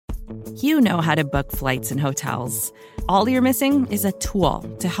You know how to book flights and hotels. All you're missing is a tool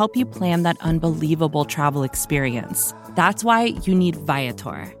to help you plan that unbelievable travel experience. That's why you need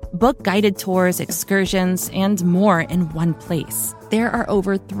Viator. Book guided tours, excursions, and more in one place. There are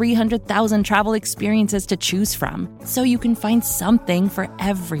over 300,000 travel experiences to choose from, so you can find something for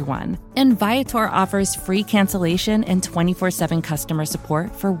everyone. And Viator offers free cancellation and 24/7 customer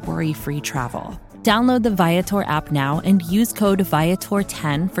support for worry-free travel. Download the Viator app now and use code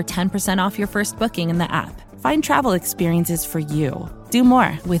Viator10 for 10% off your first booking in the app. Find travel experiences for you. Do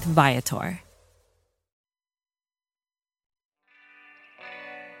more with Viator.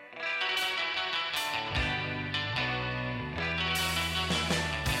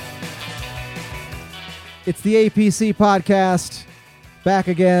 It's the APC podcast, back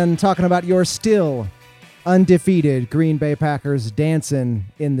again, talking about your still undefeated Green Bay Packers dancing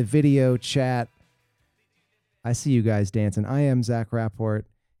in the video chat. I see you guys dancing. I am Zach Rapport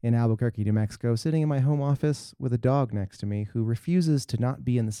in Albuquerque, New Mexico, sitting in my home office with a dog next to me who refuses to not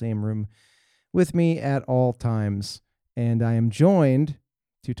be in the same room with me at all times. And I am joined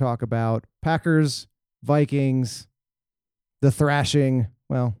to talk about Packers, Vikings, the thrashing.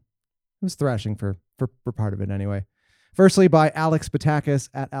 Well, it was thrashing for part of it anyway. Firstly, by Alex Batakis,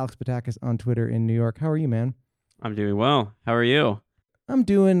 at Alex Batakis on Twitter in New York. How are you, man? I'm doing well. How are you? I'm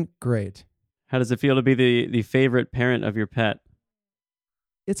doing great. How does it feel to be the favorite parent of your pet?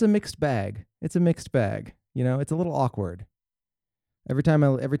 It's a mixed bag. It's a mixed bag. You know, it's a little awkward. Every time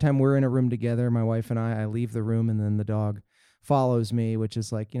we're in a room together, my wife and I leave the room and then the dog follows me, which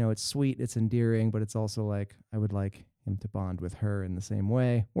is like, you know, it's sweet, it's endearing, but it's also like I would like him to bond with her in the same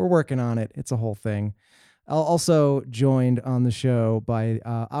way. We're working on it. It's a whole thing. Also joined on the show by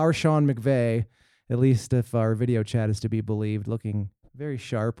our Sean McVay, at least if our video chat is to be believed, looking very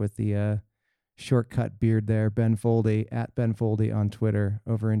sharp with the shortcut beard there. Ben Foldy, at Ben Foldy on Twitter,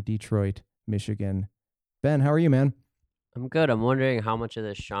 over in Detroit, Michigan. Ben, how are you, man? I'm good. I'm wondering how much of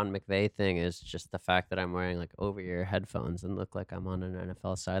this Sean McVay thing is just the fact that I'm wearing like over-ear headphones and look like I'm on an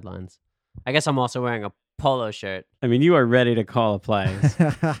NFL sidelines. I guess I'm also wearing a polo shirt. I mean, you are ready to call a play.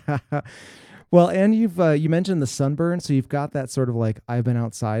 Well, and you mentioned the sunburn, so you've got that sort of like I've been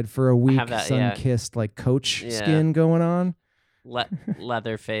outside for a week, sun-kissed like coach skin going on.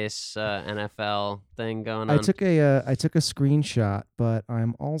 Leatherface NFL thing going on. I took a screenshot, but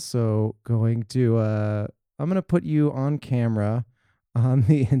I'm also going to I'm gonna put you on camera on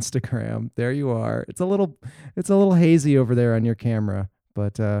the Instagram. There you are. It's a little hazy over there on your camera,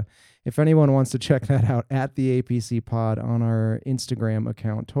 but if anyone wants to check that out, at the APC Pod on our Instagram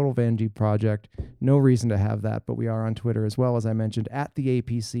account, Total Vanjie Project. No reason to have that, but we are on Twitter as well, as I mentioned, at the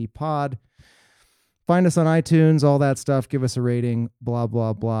APC Pod. Find us on iTunes, all that stuff. Give us a rating, blah,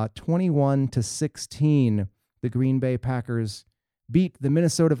 blah, blah. 21-16, the Green Bay Packers beat the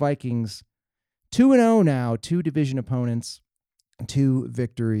Minnesota Vikings 2-0 now, 2 division opponents, 2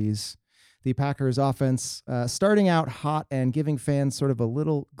 victories. The Packers offense starting out hot and giving fans sort of a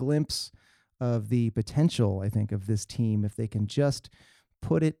little glimpse of the potential, I think, of this team if they can just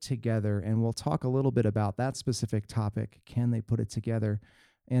put it together. And we'll talk a little bit about that specific topic. Can they put it together?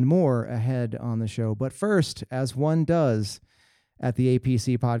 And more ahead on the show. But first, as one does at the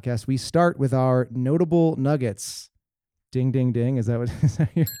APC podcast, we start with our notable nuggets. Ding, ding, ding. Is that what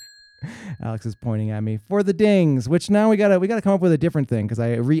Alex is pointing at me for the dings, which now we gotta come up with a different thing because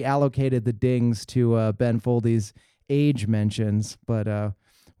I reallocated the dings to Ben Foldy's age mentions, but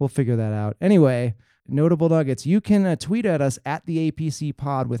we'll figure that out. Anyway, notable nuggets. You can tweet at us at the APC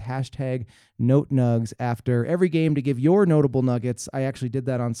Pod with hashtag NoteNugs after every game to give your notable nuggets. I actually did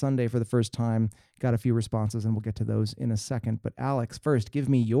that on Sunday for the first time. Got a few responses, and we'll get to those in a second. But Alex, first, give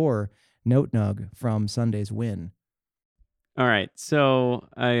me your note nug from Sunday's win. All right, so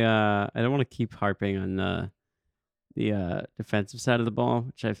I don't want to keep harping on the defensive side of the ball,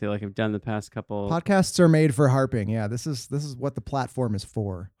 which I feel like I've done the past couple. Podcasts are made for harping. Yeah, this is what the platform is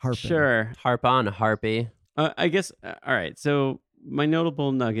for. Harping. Sure, harp on, Harpy. I guess. All right, so my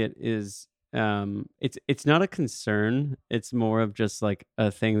notable nugget is it's not a concern. It's more of just like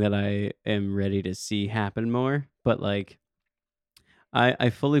a thing that I am ready to see happen more. But like, I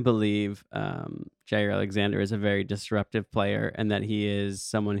fully believe Jair Alexander is a very disruptive player and that he is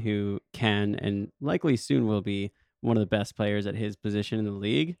someone who can and likely soon will be one of the best players at his position in the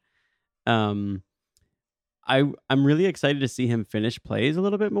league. I'm really excited to see him finish plays a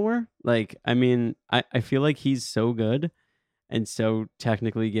little bit more. Like, I mean, I feel like he's so good and so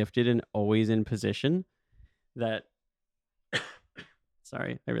technically gifted and always in position that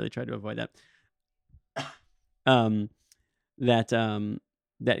sorry, I really tried to avoid that.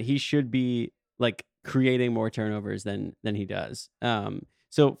 That he should be like creating more turnovers than he does.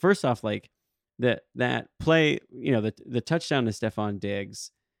 So first off, like that play, the touchdown to Stephon Diggs,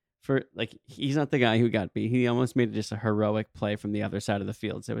 for like, he's not the guy who got beat. He almost made just a heroic play from the other side of the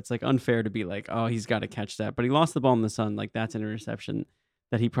field. So it's like unfair to be like, oh, he's got to catch that. But he lost the ball in the sun. Like, that's an interception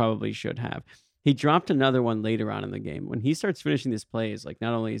that he probably should have. He dropped another one later on in the game. When he starts finishing these plays, like,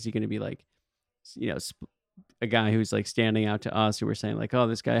 not only is he going to be like, a guy who's like standing out to us, who were saying like, oh,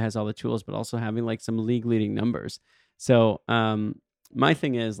 this guy has all the tools, but also having like some league leading numbers. So my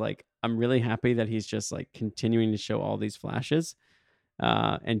thing is, like, I'm really happy that he's just like continuing to show all these flashes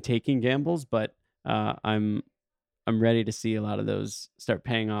and taking gambles, but I'm ready to see a lot of those start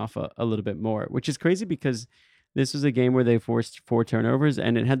paying off a little bit more, which is crazy because this was a game where they forced 4 turnovers,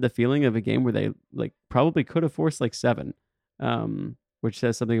 and it had the feeling of a game where they like probably could have forced like 7, which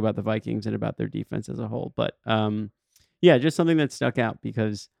says something about the Vikings and about their defense as a whole. But yeah, just something that stuck out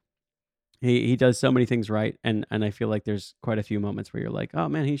because he does so many things right, and I feel like there's quite a few moments where you're like, oh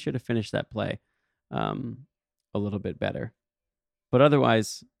man, he should have finished that play a little bit better. But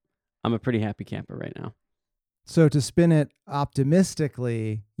otherwise, I'm a pretty happy camper right now. So to spin it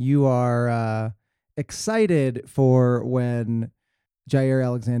optimistically, you are excited for when Jair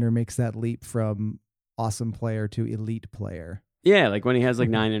Alexander makes that leap from awesome player to elite player. Yeah, like when he has like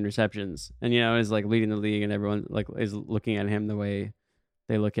 9 interceptions and, is like leading the league, and everyone like is looking at him the way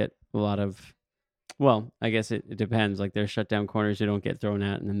they look at a lot of, well, I guess it depends. Like, there's shutdown corners who don't get thrown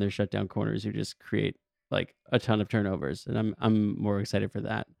at, and then there's shutdown corners who just create like a ton of turnovers. And I'm more excited for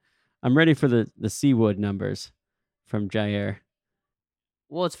that. I'm ready for the Seawood numbers from Jair.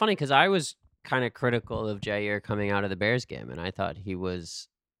 Well, it's funny because I was kind of critical of Jair coming out of the Bears game, and I thought he was,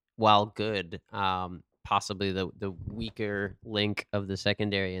 while good, possibly the weaker link of the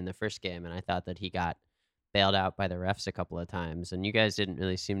secondary in the first game, and I thought that he got bailed out by the refs a couple of times, and you guys didn't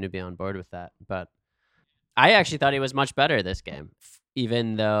really seem to be on board with that. But I actually thought he was much better this game,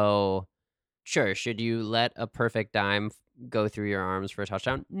 even though, sure, should you let a perfect dime go through your arms for a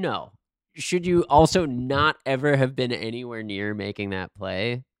touchdown? No. Should you also not ever have been anywhere near making that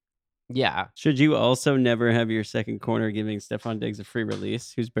play? Yeah. Should you also never have your second corner giving Stephon Diggs a free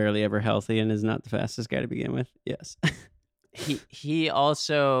release, who's barely ever healthy and is not the fastest guy to begin with? Yes. He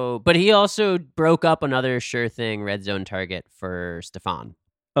also broke up another sure thing red zone target for Stephon.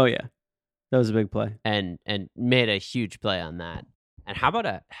 Oh yeah, that was a big play, and made a huge play on that. And how about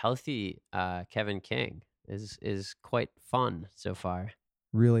a healthy Kevin King is quite fun so far.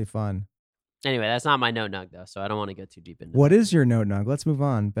 Really fun. Anyway, that's not my note nug though, so I don't want to go too deep into. What is your note nug? Let's move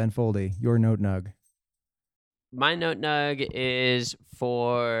on. Ben Foldy, your note nug. My note nug is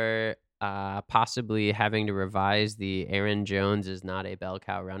for possibly having to revise the Aaron Jones is not a bell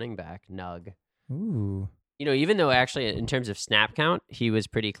cow running back nug. Ooh. Even though actually in terms of snap count, he was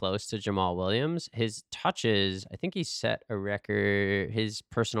pretty close to Jamal Williams, his touches, I think he set a record, his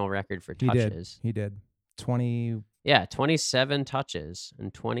personal record for touches. He did. 20. Yeah, 27 touches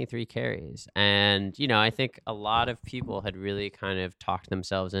and 23 carries. And, I think a lot of people had really kind of talked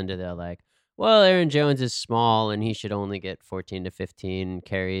themselves into the like, well, Aaron Jones is small and he should only get 14 to 15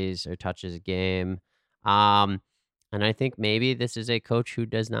 carries or touches a game. And I think maybe this is a coach who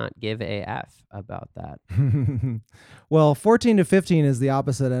does not give a F about that. Well, 14 to 15 is the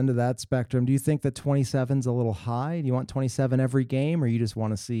opposite end of that spectrum. Do you think that 27 is a little high? Do you want 27 every game, or you just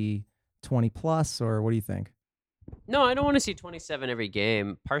want to see 20 plus, or what do you think? No, I don't want to see 27 every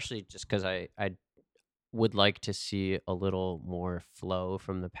game, partially just because I would like to see a little more flow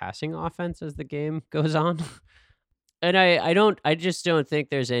from the passing offense as the game goes on. And I just don't think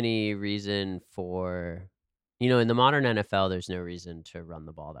there's any reason for, in the modern NFL, there's no reason to run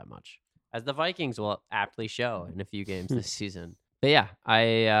the ball that much, as the Vikings will aptly show in a few games this season. But yeah,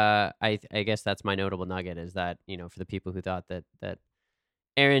 I guess that's my notable nugget is that, for the people who thought that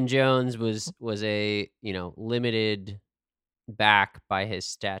Aaron Jones was a, limited back by his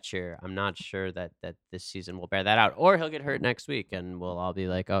stature, I'm not sure that this season will bear that out, or he'll get hurt next week and we'll all be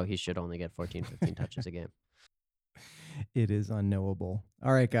like, oh, he should only get 14, 15 touches a game. It is unknowable.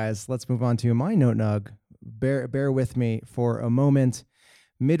 All right, guys, let's move on to my note nug. Bear with me for a moment.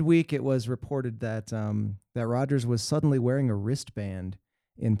 Midweek, it was reported that that Rodgers was suddenly wearing a wristband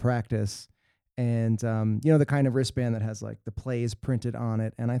in practice. And, the kind of wristband that has like the plays printed on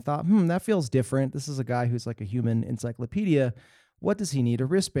it. And I thought, that feels different. This is a guy who's like a human encyclopedia. What does he need a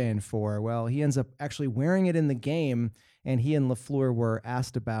wristband for? Well, he ends up actually wearing it in the game. And he and LaFleur were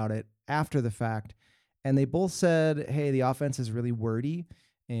asked about it after the fact. And they both said, hey, the offense is really wordy.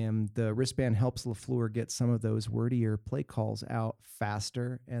 And the wristband helps LaFleur get some of those wordier play calls out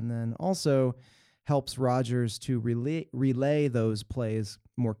faster. And then also helps Rodgers to relay those plays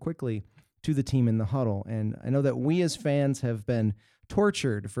more quickly to the team in the huddle. And I know that we as fans have been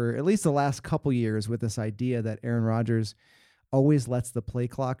tortured for at least the last couple years with this idea that Aaron Rodgers always lets the play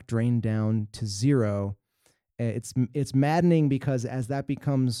clock drain down to 0. It's maddening because as that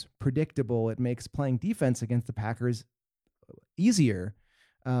becomes predictable, it makes playing defense against the Packers easier.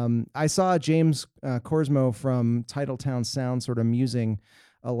 I saw James Corsmo from Titletown Sound sort of musing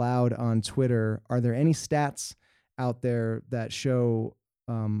aloud on Twitter. Are there any stats out there that show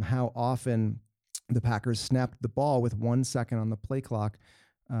how often the Packers snapped the ball with 1 second on the play clock,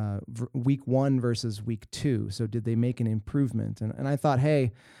 week 1 versus week 2? So did they make an improvement? And I thought,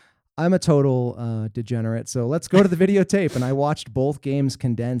 hey, I'm a total degenerate, so let's go to the videotape. And I watched both games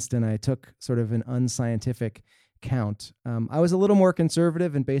condensed, and I took sort of an unscientific count. I was a little more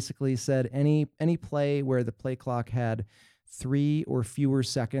conservative and basically said any play where the play clock had 3 or fewer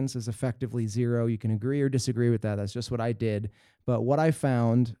seconds is effectively 0. You can agree or disagree with that. That's just what I did. But what I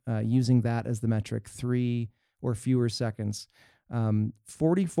found using that as the metric, 3 or fewer seconds,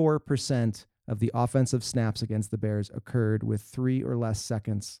 44% of the offensive snaps against the Bears occurred with 3 or less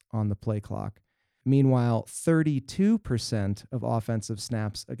seconds on the play clock. Meanwhile, 32% of offensive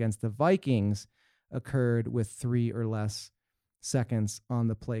snaps against the Vikings occurred with 3 or less seconds on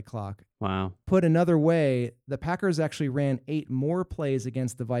the play clock. Wow. Put another way, the Packers actually ran 8 more plays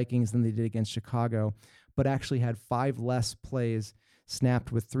against the Vikings than they did against Chicago, but actually had 5 less plays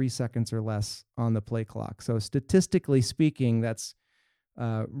snapped with 3 seconds or less on the play clock. So statistically speaking, that's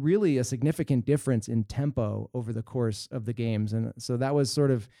really a significant difference in tempo over the course of the games. And so that was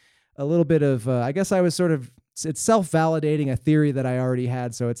sort of a little bit of, I guess I was sort of, it's self-validating a theory that I already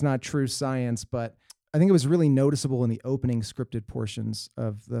had, so it's not true science, but I think it was really noticeable in the opening scripted portions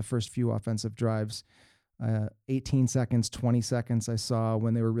of the first few offensive drives. 18 seconds, 20 seconds I saw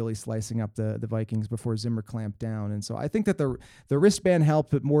when they were really slicing up the Vikings before Zimmer clamped down. And so I think that the wristband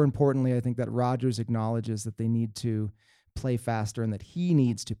helped, but more importantly, I think that Rodgers acknowledges that they need to play faster and that he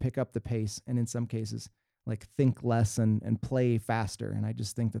needs to pick up the pace and in some cases like think less and play faster. And I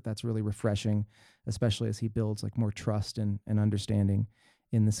just think that that's really refreshing, especially as he builds like more trust and understanding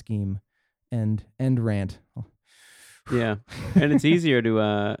in the scheme. And rant. Yeah. And it's easier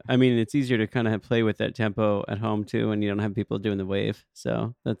to, it's easier to kind of play with that tempo at home too, and you don't have people doing the wave.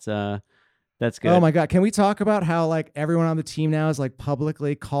 So that's good. Oh my God. Can we talk about how like everyone on the team now is like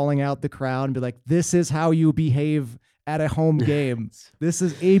publicly calling out the crowd and be like, this is how you behave at a home game. This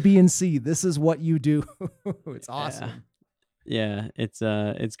is A, B, and C. This is what you do. It's awesome. Yeah,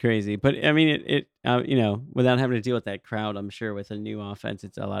 it's crazy. But I mean, it without having to deal with that crowd, I'm sure with a new offense,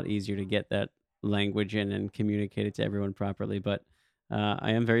 it's a lot easier to get that language in and communicate it to everyone properly. But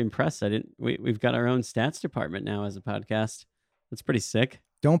I am very impressed. We've got our own stats department now as a podcast. That's pretty sick.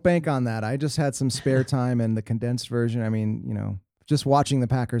 Don't bank on that. I just had some spare time and the condensed version. I mean, just watching the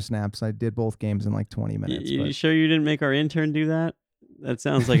Packers snaps, I did both games in like 20 minutes. You sure you didn't make our intern do that? That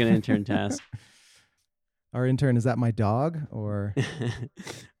sounds like an intern task. Our intern, is that my dog or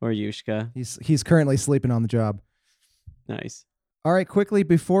or Yushka? He's currently sleeping on the job. Nice. All right, quickly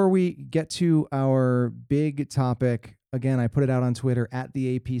before we get to our big topic, again, I put it out on Twitter at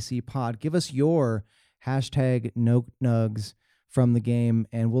the APC Pod. Give us your hashtag nugs from the game,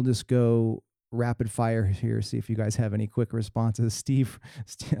 and we'll just go rapid fire here. See if you guys have any quick responses. Steve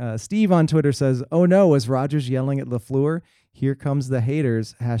on Twitter says, "Oh no, was Rodgers yelling at LaFleur? Here comes the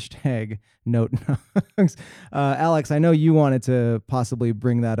haters. Hashtag note nugs." Alex, I know you wanted to possibly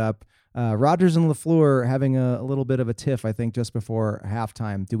bring that up. Rodgers and LaFleur having a little bit of a tiff, I think, just before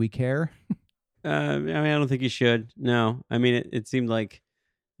halftime. Do we care? I don't think you should. No. I mean, it seemed like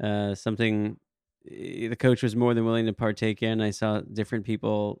something the coach was more than willing to partake in. I saw different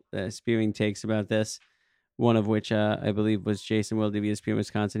people spewing takes about this, one of which I believe was Jason Wilde of ESPN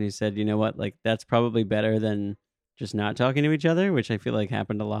Wisconsin, who said, you know what, like that's probably better than just not talking to each other, which I feel like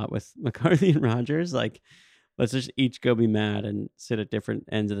happened a lot with McCarthy and Rodgers. Like, let's just each go be mad and sit at different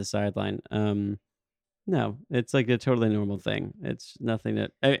ends of the sideline. No, it's like a totally normal thing. It's nothing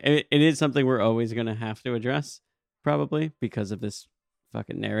that it is something we're always going to have to address probably because of this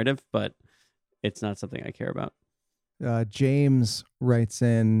fucking narrative, but it's not something I care about. James writes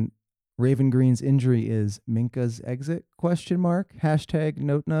in, Raven Green's injury is Minka's exit? ? Hashtag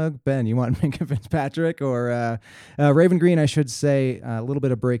note nug. Ben, you want Minka Fitzpatrick or Raven Green? I should say a little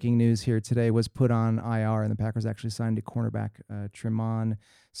bit of breaking news here today was put on IR, and the Packers actually signed a cornerback, Tremon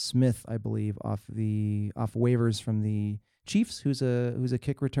Smith, I believe, off waivers from the Chiefs, who's a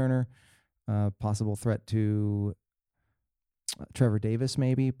kick returner, possible threat to Trevor Davis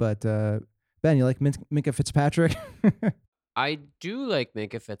maybe, but Ben, you like Minka Fitzpatrick? I do like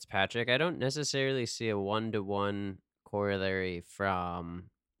Minka Fitzpatrick. I don't necessarily see a 1-to-1 corollary from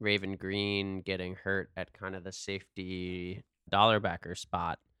Raven Green getting hurt at kind of the safety dollar backer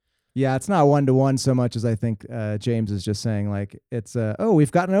spot. Yeah, it's not 1-to-1 so much as I think James is just saying, like, it's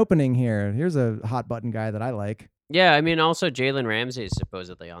we've got an opening here. Here's a hot button guy that I like. Yeah, I mean, also Jalen Ramsey is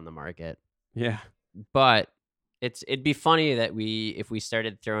supposedly on the market, Yeah. but it'd be funny that if we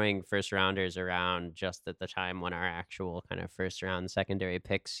started throwing first rounders around just at the time when our actual kind of first round secondary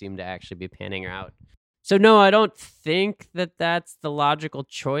picks seem to actually be panning out. So no, I don't think that that's the logical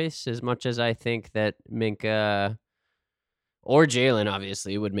choice as much as I think that Minkah or Jalen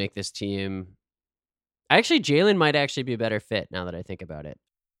obviously would make this team. Actually, Jalen might actually be a better fit now that I think about it.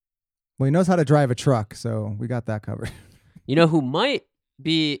 Well, he knows how to drive a truck, so we got that covered. You know who might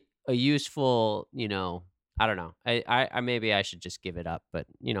be a useful, I don't know. I maybe I should just give it up, but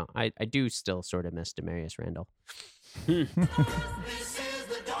I do still sort of miss Demarius Randall.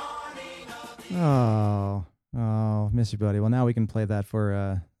 Oh, miss you, buddy. Well, now we can play that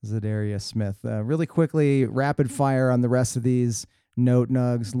for Zadarius Smith. Really quickly, rapid fire on the rest of these note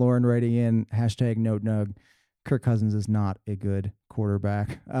nugs. Lauren writing in, #NoteNug. Kirk Cousins is not a good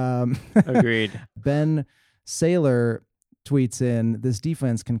quarterback. Agreed. Ben Saylor tweets in, this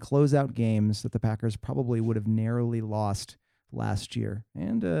defense can close out games that the Packers probably would have narrowly lost last year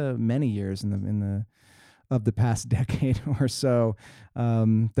and many years in the past decade or so.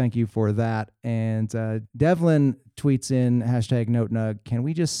 Thank you for that. And Devlin tweets in, #NoteNug. Can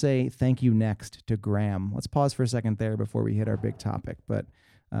we just say thank you next to Graham? Let's pause for a second there before we hit our big topic. But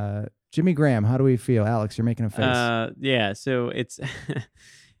Jimmy Graham, how do we feel? Alex, you're making a face. Yeah, so it's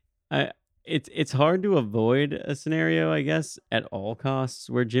it's hard to avoid a scenario, I guess, at all costs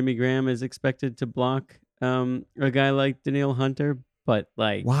where Jimmy Graham is expected to block a guy like Danielle Hunter. But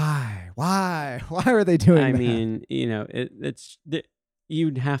like, why are they doing that? I mean,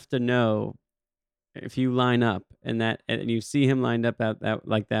 you'd have to know if you line up and you see him lined up out that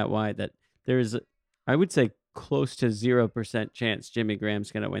like that wide, that there's, I would say, close to 0% chance Jimmy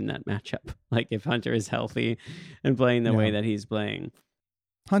Graham's going to win that matchup. Like if Hunter is healthy and playing the way that he's playing.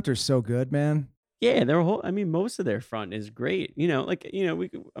 Hunter's so good, man. Yeah, most of their front is great.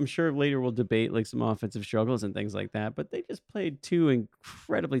 I'm sure later we'll debate like some offensive struggles and things like that, but they just played two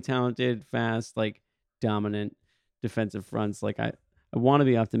incredibly talented, fast, like dominant defensive fronts. Like I want to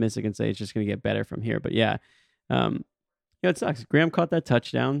be optimistic and say it's just going to get better from here. But yeah, it sucks. Graham caught that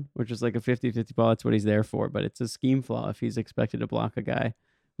touchdown, which is like a 50-50 ball. That's what he's there for. But it's a scheme flaw if he's expected to block a guy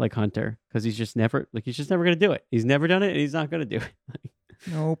like Hunter, because he's just never going to do it. He's never done it, and he's not going to do it.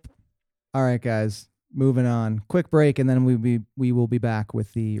 Nope. All right, guys, moving on. Quick break, and then we will be back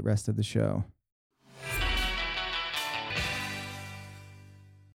with the rest of the show.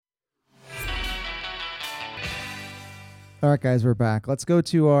 All right, guys, we're back. Let's go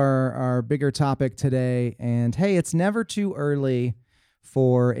to our bigger topic today. And hey, it's never too early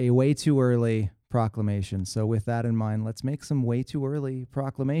for a way too early proclamation. So with that in mind, let's make some way too early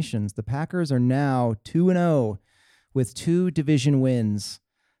proclamations. The Packers are now 2-0 with 2 division wins.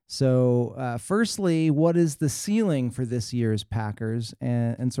 So firstly, what is the ceiling for this year's Packers?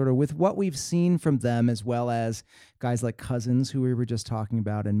 And sort of with what we've seen from them, as well as guys like Cousins, who we were just talking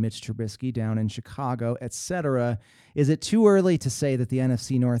about, and Mitch Trubisky down in Chicago, etc. Is it too early to say that the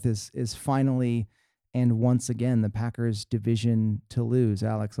NFC North is finally and once again the Packers' division to lose?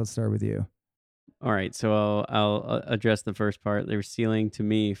 Alex, let's start with you. All right, so I'll address the first part. Their ceiling to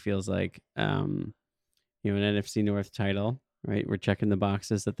me feels like an NFC North title. Right, we're checking the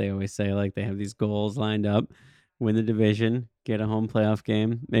boxes that they always say, like they have these goals lined up: win the division, get a home playoff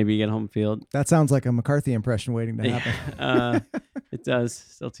game, maybe get home field. That sounds like a McCarthy impression waiting to happen. It does.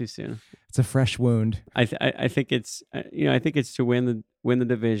 Still too soon. It's a fresh wound. I think it's to win the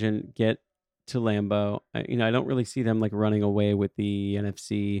division, get to Lambeau. I don't really see them like running away with the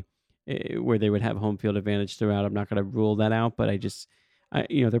NFC where they would have home field advantage throughout. I'm not going to rule that out, but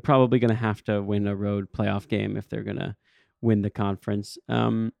they're probably going to have to win a road playoff game if they're going to win the conference.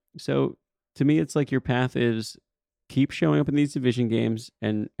 So to me, it's like your path is keep showing up in these division games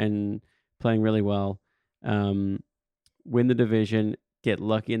and playing really well. Win the division, get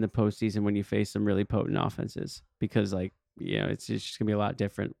lucky in the postseason when you face some really potent offenses, because it's just gonna be a lot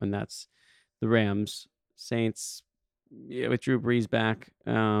different when that's the Rams, Saints, with Drew Brees back,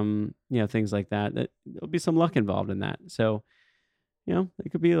 things like that. That there'll be some luck involved in that. So,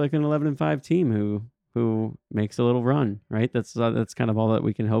 it could be like an 11-5 team who makes a little run, right? That's kind of all that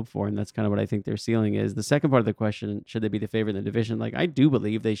we can hope for, and that's kind of what I think their ceiling is. The second part of the question, should they be the favorite in the division? Like, I do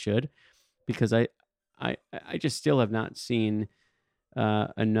believe they should, because I just still have not seen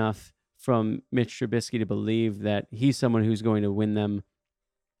enough from Mitch Trubisky to believe that he's someone who's going to win them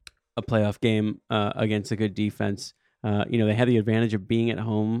a playoff game against a good defense. They had the advantage of being at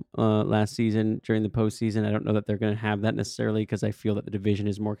home last season during the postseason. I don't know that they're going to have that necessarily because I feel that the division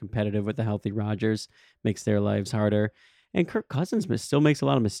is more competitive with the healthy Rodgers, makes their lives harder. And Kirk Cousins still makes a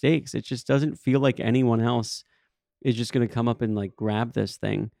lot of mistakes. It just doesn't feel like anyone else is just going to come up and like grab this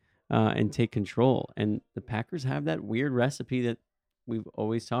thing and take control. And the Packers have that weird recipe that we've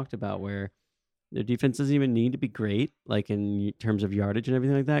always talked about where their defense doesn't even need to be great, like in terms of yardage and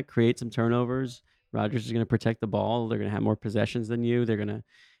everything like that. Create some turnovers. Rodgers is going to protect the ball. They're going to have more possessions than you. They're going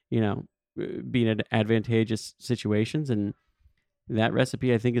to, be in advantageous situations. And that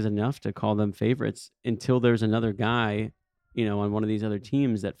recipe, I think, is enough to call them favorites until there's another guy, on one of these other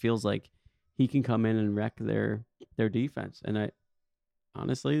teams that feels like he can come in and wreck their defense. And I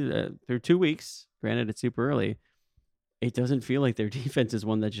honestly, through 2 weeks, granted it's super early, it doesn't feel like their defense is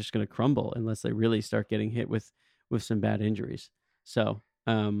one that's just going to crumble unless they really start getting hit with some bad injuries. So,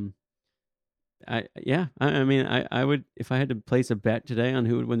 I would, if I had to place a bet today on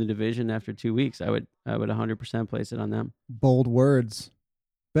who would win the division after 2 weeks, I would 100% place it on them. Bold words.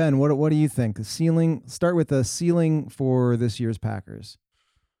 Ben, what do you think? The ceiling, start with the ceiling for this year's Packers.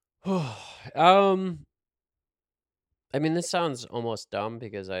 This sounds almost dumb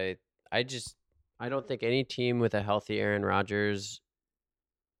because I don't think any team with a healthy Aaron Rodgers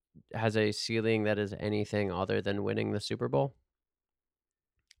has a ceiling that is anything other than winning the Super Bowl.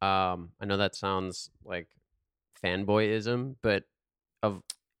 I know that sounds like fanboyism, but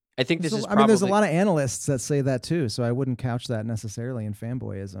I think this is probably... there's a lot of analysts that say that too, so I wouldn't couch that necessarily in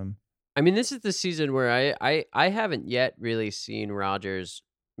fanboyism. This is the season where I haven't yet really seen Rodgers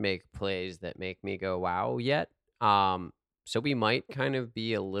make plays that make me go, wow, yet. So we might kind of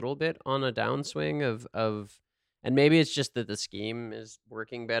be a little bit on a downswing of, and maybe it's just that the scheme is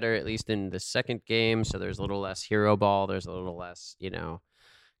working better, at least in the second game. So there's a little less hero ball. There's a little less,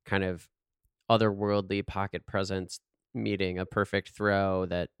 kind of otherworldly pocket presence meeting a perfect throw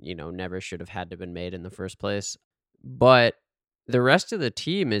that, never should have had to been made in the first place. But the rest of the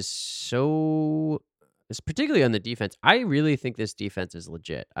team is particularly on the defense. I really think this defense is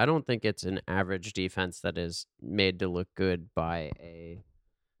legit. I don't think it's an average defense that is made to look good by a,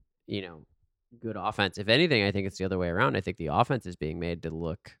 good offense. If anything, I think it's the other way around. I think the offense is being made to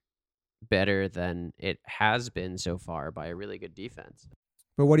look better than it has been so far by a really good defense.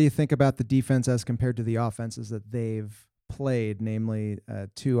 But what do you think about the defense as compared to the offenses that they've played, namely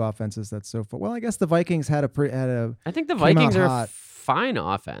two offenses that so far? Well, I guess the Vikings had I think the Vikings are fine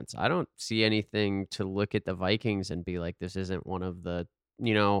offense. I don't see anything to look at the Vikings and be like, this isn't one of the,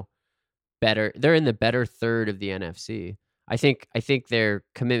 better. They're in the better third of the NFC. I think their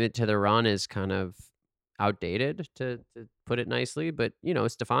commitment to the run is kind of outdated, to put it nicely. But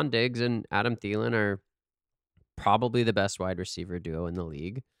Stephon Diggs and Adam Thielen are probably the best wide receiver duo in the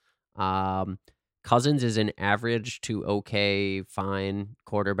league. Cousins is an average to okay, fine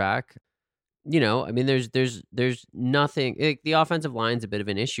quarterback. There's nothing. The offensive line's a bit of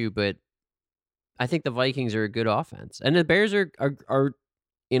an issue, but I think the Vikings are a good offense, and the Bears are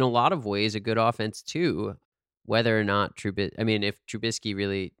in a lot of ways a good offense too. Whether or not if Trubisky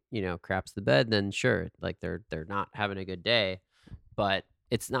really craps the bed, then sure, like they're not having a good day, but.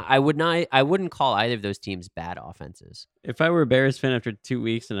 It's not. I wouldn't call either of those teams bad offenses. If I were a Bears fan after 2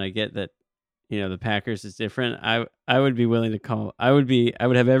 weeks and I get that, the Packers is different, I would be willing to call. I would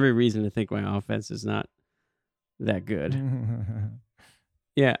have every reason to think my offense is not that good.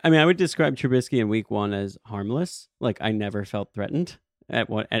 Yeah, I would describe Trubisky in week 1 as harmless. Like I never felt threatened at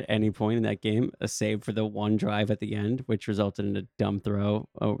any point in that game, save for the one drive at the end, which resulted in a dumb throw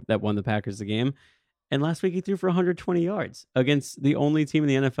that won the Packers the game. And last week he threw for 120 yards against the only team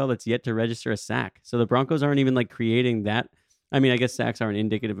in the NFL that's yet to register a sack. So the Broncos aren't even like creating that. I guess sacks aren't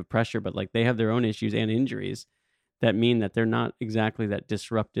indicative of pressure, but like they have their own issues and injuries that mean that they're not exactly that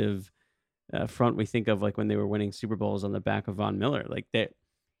disruptive front we think of like when they were winning Super Bowls on the back of Von Miller. Like that,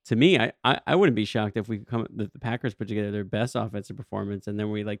 to me, I wouldn't be shocked if the Packers put together their best offensive performance and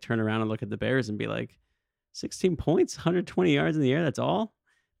then we like turn around and look at the Bears and be like, 16 points, 120 yards in the air, that's all?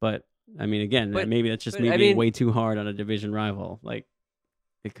 But again, maybe that's just me being way too hard on a division rival. Like,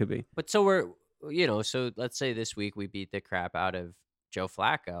 it could be. But so so let's say this week we beat the crap out of Joe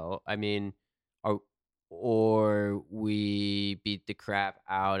Flacco. Or we beat the crap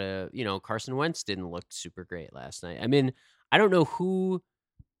out of, Carson Wentz didn't look super great last night. I don't know who.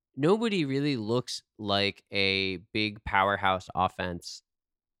 Nobody really looks like a big powerhouse offense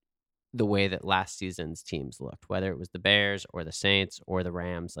the way that last season's teams looked, whether it was the Bears or the Saints or the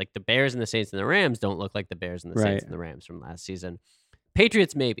Rams. Like the Bears and the Saints and the Rams don't look like the Bears and the Saints and the Rams from last season.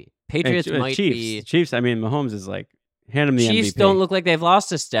 Patriots, maybe. Patriots might be. Chiefs, Mahomes is like, hand him the Chiefs MVP. don't look like they've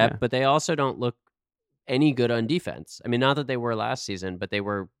lost a step, but they also don't look any good on defense. I mean, not that they were last season, but they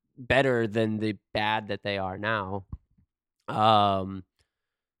were better than the bad that they are now.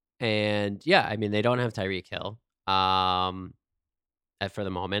 And yeah, I mean, they don't have Tyreek Hill for the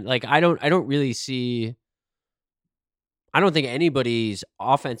moment. Like, I don't really see. I don't think anybody's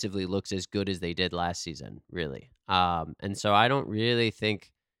offensively looks as good as they did last season, really. And so I don't really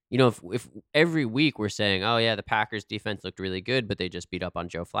think, if every week we're saying, oh yeah, the Packers defense looked really good, but they just beat up on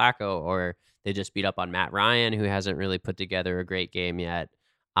Joe Flacco, or they just beat up on Matt Ryan, who hasn't really put together a great game yet.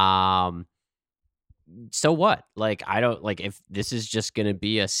 So what? Like, I don't like if this is just going to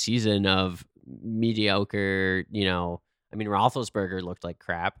be a season of mediocre, I mean, Roethlisberger looked like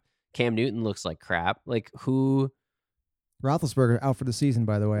crap. Cam Newton looks like crap. Like, who? Roethlisberger out for the season,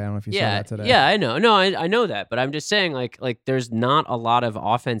 by the way. I don't know if you saw that today. Yeah, I know. No, I know that, but I'm just saying, like there's not a lot of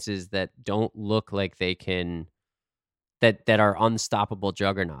offenses that don't look like they can that are unstoppable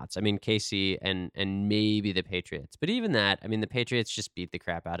juggernauts. I mean, KC and maybe the Patriots, but even that, I mean, the Patriots just beat the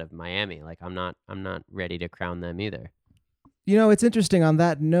crap out of Miami. Like, I'm not ready to crown them either. It's interesting on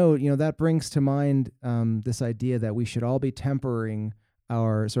that note. That brings to mind this idea that we should all be tempering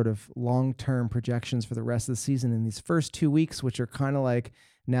our sort of long-term projections for the rest of the season in these first 2 weeks, which are kind of like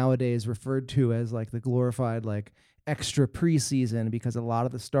nowadays referred to as like the glorified like extra preseason, because a lot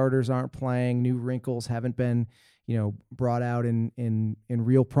of the starters aren't playing. New wrinkles haven't been, brought out in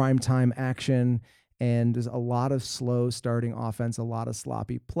real primetime action. And there's a lot of slow starting offense, a lot of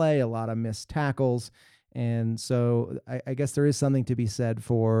sloppy play, a lot of missed tackles. And so I guess there is something to be said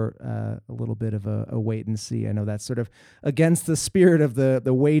for a little bit of a wait and see. I know that's sort of against the spirit of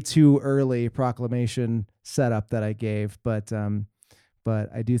the way too early proclamation setup that I gave, but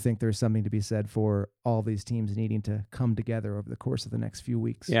I do think there's something to be said for all these teams needing to come together over the course of the next few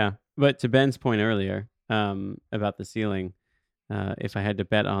weeks. Yeah, but to Ben's point earlier about the ceiling, if I had to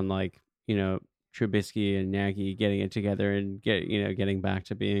bet on Trubisky and Nagy getting it together and getting back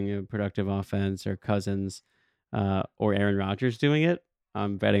to being a productive offense, or Cousins or Aaron Rodgers doing it,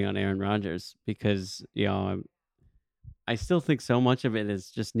 I'm betting on Aaron Rodgers, because I still think so much of it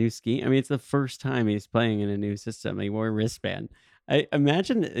is just new scheme. I mean, it's the first time he's playing in a new system. He wore a wristband. I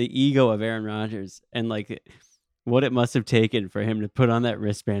imagine the ego of Aaron Rodgers and like what it must have taken for him to put on that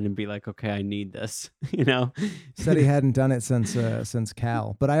wristband and be like, okay, I need this. Said he hadn't done it since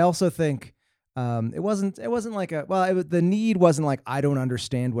Cal, but I also think. It wasn't like the need wasn't like, I don't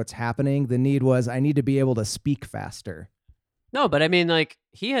understand what's happening. The need was, I need to be able to speak faster. No, but I mean, like,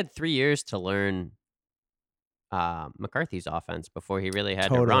 he had 3 years to learn McCarthy's offense before he really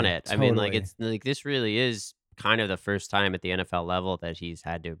had to run it. I mean, like, it's like, this really is kind of the first time at the NFL level that he's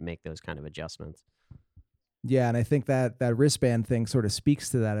had to make those kind of adjustments. Yeah, and I think that wristband thing sort of speaks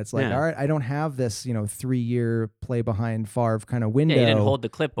to that. It's like, all right, I don't have this, 3-year play behind Favre kind of window. Yeah, he didn't hold the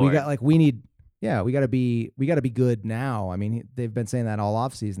clipboard. We got to be good now. I mean, they've been saying that all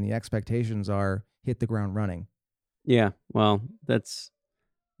offseason. The expectations are hit the ground running. Yeah, well, that's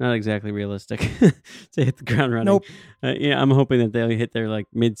not exactly realistic to hit the ground running. Nope. I'm hoping that they'll hit their like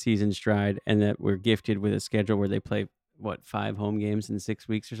mid-season stride, and that we're gifted with a schedule where they play 5 home games in 6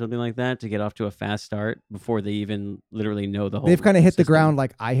 weeks or something like that to get off to a fast start before they even literally know the whole. They've kind of hit the ground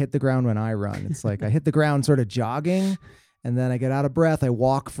like I hit the ground when I run. It's like I hit the ground sort of jogging. And then I get out of breath, I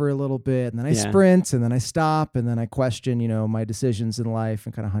walk for a little bit, and then I sprint, and then I stop, and then I question, my decisions in life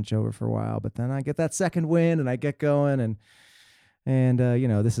and kind of hunch over for a while. But then I get that second wind, and I get going, and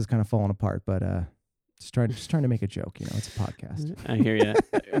this is kind of falling apart. But just trying to make a joke. It's a podcast. I hear you.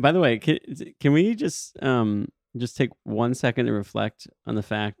 By the way, can we just take 1 second to reflect on the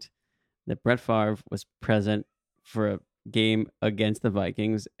fact that Brett Favre was present for a game against the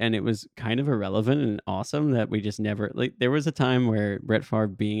Vikings, and it was kind of irrelevant and awesome that we just never, like, there was a time where Brett Favre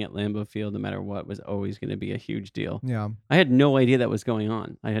being at Lambeau Field no matter what was always going to be a huge deal. Yeah, I had no idea that was going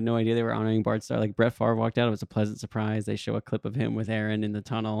on. I had no idea they were honoring Bart Starr. Like, Brett Favre walked out, it was a pleasant surprise. They show a clip of him with Aaron in the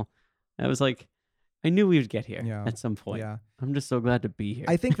tunnel. I was like, I knew we would get here at some point. Yeah. I'm just so glad to be here.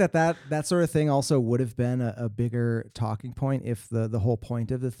 I think that sort of thing also would have been a bigger talking point if the whole point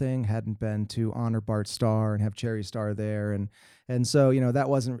of the thing hadn't been to honor Bart Starr and have Cherry Starr there, and so that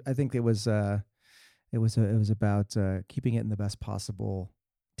wasn't. I think it was about keeping it in the best possible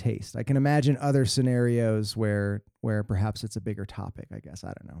taste. I can imagine other scenarios where perhaps it's a bigger topic. I guess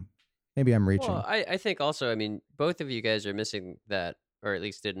I don't know. Maybe I'm reaching. Well, I think also, I mean, both of you guys are missing that, or at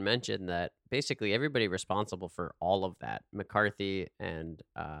least didn't mention that basically everybody responsible for all of that, McCarthy and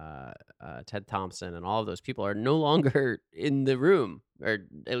Ted Thompson and all of those people, are no longer in the room, or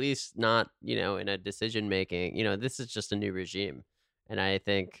at least not, in a decision making. This is just a new regime. And I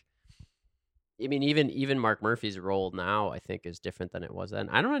think, I mean, even Mark Murphy's role now, I think, is different than it was then.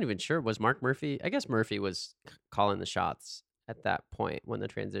 I'm not even sure. Was Mark Murphy? I guess Murphy was calling the shots at that point when the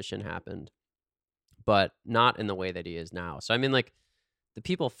transition happened, but not in the way that he is now. So I mean, like, the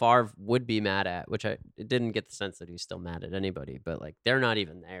people Favre would be mad at, which I didn't get the sense that he's still mad at anybody, but like they're not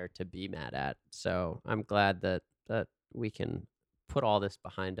even there to be mad at. So I'm glad that we can put all this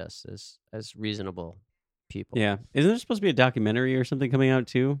behind us as reasonable people. Yeah. Isn't there supposed to be a documentary or something coming out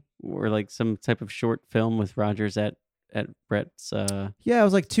too? Or like some type of short film with Rodgers at Brett's Yeah, it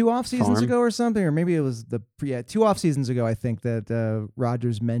was like 2 off seasons farm? ago or something, or maybe it was 2 off seasons ago. I think that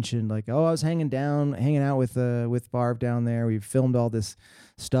Rodgers mentioned like, oh, I was hanging out with Favre down there. We filmed all this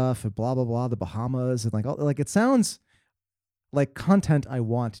stuff and blah blah blah, the Bahamas, and like it sounds like content I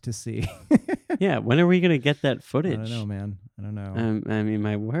want to see. Yeah, when are we gonna get that footage? I don't know, man. I don't know. I mean,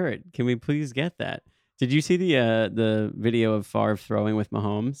 my word, can we please get that? Did you see the video of Favre throwing with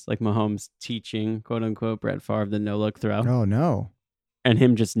Mahomes? Like Mahomes teaching, quote unquote, Brett Favre the no look throw, Oh no. and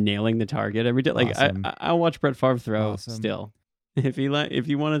him just nailing the target every day. Like Awesome. I'll watch Brett Favre throw Awesome. still. If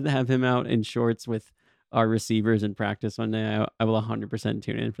you wanted to have him out in shorts with our receivers in practice one day, I will 100%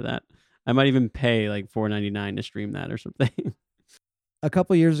 tune in for that. I might even pay like $4.99 to stream that or something. A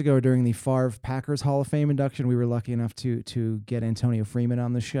couple years ago, during the Favre Packers Hall of Fame induction, we were lucky enough to get Antonio Freeman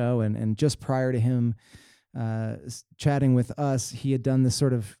on the show, and just prior to him chatting with us, he had done this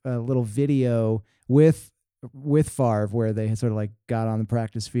sort of little video with Favre where they had sort of like got on the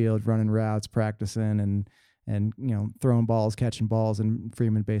practice field, running routes, practicing, and throwing balls, catching balls, and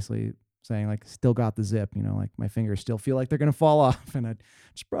Freeman basically saying like, still got the zip, like my fingers still feel like they're gonna fall off, and I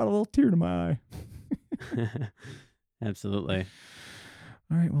just brought a little tear to my eye. Absolutely.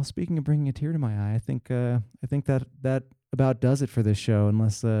 All right. Well, speaking of bringing a tear to my eye, I think that about does it for this show.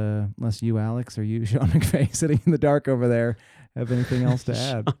 Unless you, Alex, or you, Sean McVay, sitting in the dark over there, have anything else to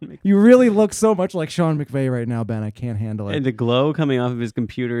add? You really look so much like Sean McVay right now, Ben. I can't handle it. And the glow coming off of his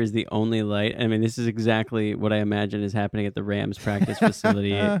computer is the only light. I mean, this is exactly what I imagine is happening at the Rams practice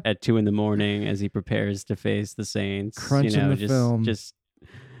facility at 2 a.m. as he prepares to face the Saints. Crunching the film. Just.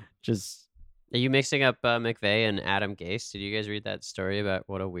 Are you mixing up McVay and Adam Gase? Did you guys read that story about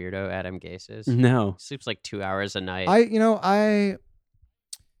what a weirdo Adam Gase is? No. He sleeps like 2 hours a night.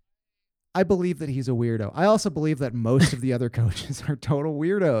 I believe that he's a weirdo. I also believe that most of the other coaches are total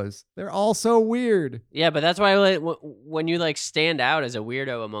weirdos. They're all so weird. Yeah, but that's why when you like stand out as a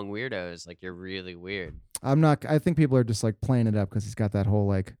weirdo among weirdos, like you're really weird. I think people are just like playing it up because he's got that whole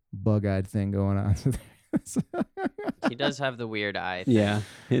like bug-eyed thing going on. He does have the weird eye thing. Yeah,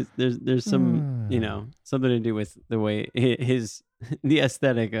 there's some something to do with the way the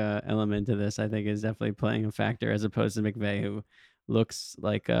aesthetic element to this. I think is definitely playing a factor as opposed to McVay, who looks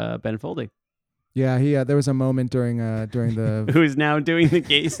like Ben Foldy. Yeah, there was a moment during the who's now doing the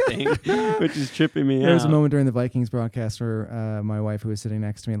Gase thing, which is tripping me out. There was a moment during the Vikings broadcast where my wife, who was sitting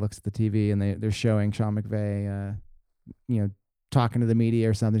next to me, looks at the TV and they're showing Sean McVay, talking to the media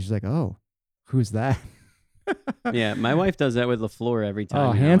or something. She's like, "Oh, who's that?" Yeah, my wife does that with LaFleur every time.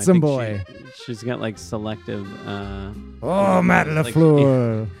 Oh, handsome boy. She's got like selective. Matt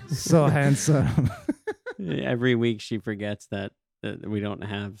LaFleur, so handsome. Every week she forgets that we don't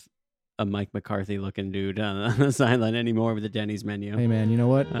have a Mike McCarthy looking dude on the sideline anymore with the Denny's menu. Hey man, you know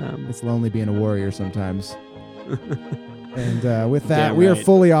what? It's lonely being a Warrior sometimes. And with that, we are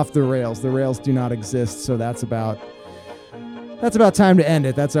fully off the rails. The rails do not exist, so that's about time to end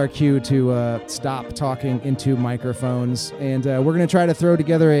it. That's our cue to stop talking into microphones. And we're going to try to throw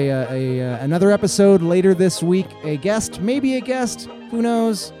together another episode later this week. Maybe a guest. Who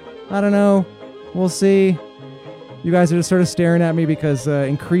knows? I don't know. We'll see. You guys are just sort of staring at me because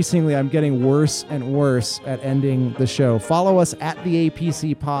increasingly I'm getting worse and worse at ending the show. Follow us at the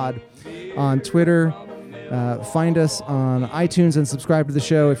APC Pod on Twitter. Find us on iTunes and subscribe to the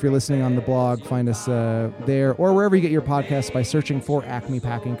show. If you're listening on the blog, find us there or wherever you get your podcasts by searching for Acme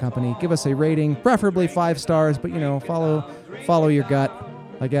Packing Company. Give us a rating, preferably 5 stars, but follow your gut,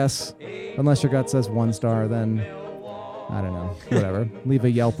 I guess. Unless your gut says 1 star, then I don't know, whatever. Leave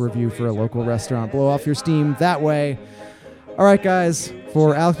a Yelp review for a local restaurant. Blow off your steam that way. All right, guys,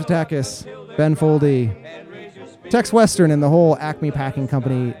 for Alex Patakis, Ben Foldy, Tex Western, and the whole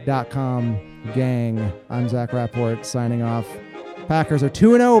AcmePackingCompany.com gang, I'm Zach Rapport signing off. Packers are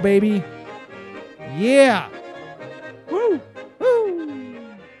 2-0, baby. Yeah.